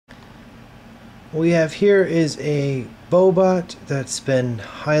What we have here is a Boebot that's been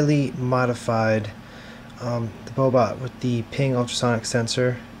highly modified. The Boebot with the ping ultrasonic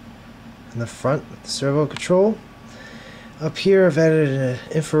sensor in the front with the servo control. Up here I've added an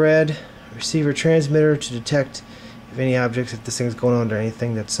infrared receiver transmitter to detect if any objects, if this thing's going under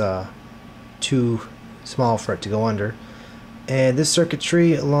anything that's too small for it to go under. And this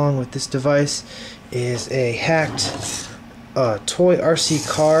circuitry along with this device is a hacked toy RC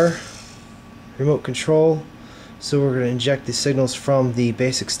car remote control. So we're going to inject the signals from the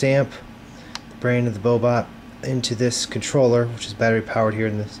basic stamp, the brain of the Boebot, into this controller, which is battery powered here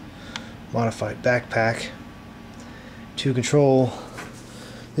in this modified backpack, to control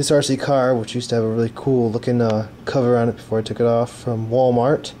this RC car, which used to have a really cool looking cover on it before I took it off, from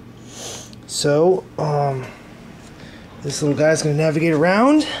Walmart. So this little guy's going to navigate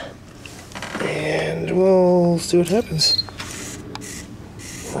around and we'll see what happens.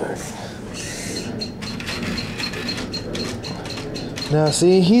 Now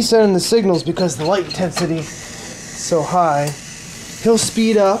see, he's sending the signals because the light intensity is so high. He'll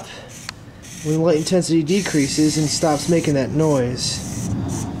speed up when the light intensity decreases and stops making that noise.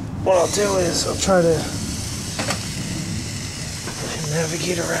 What I'll do is I'll try to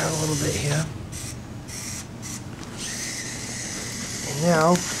navigate around a little bit here. And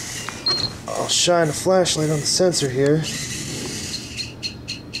now I'll shine a flashlight on the sensor here.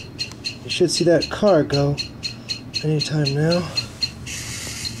 You should see that car go anytime now.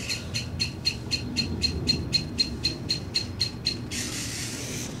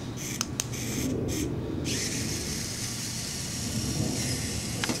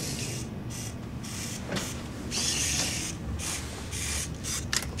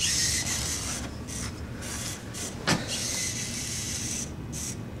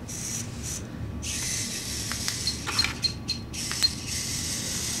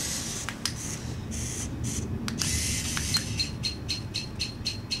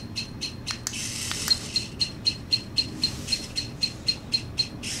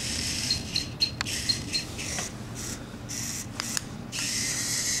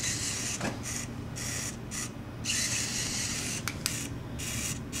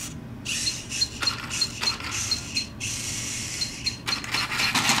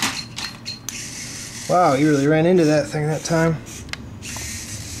 Wow, you really ran into that thing that time.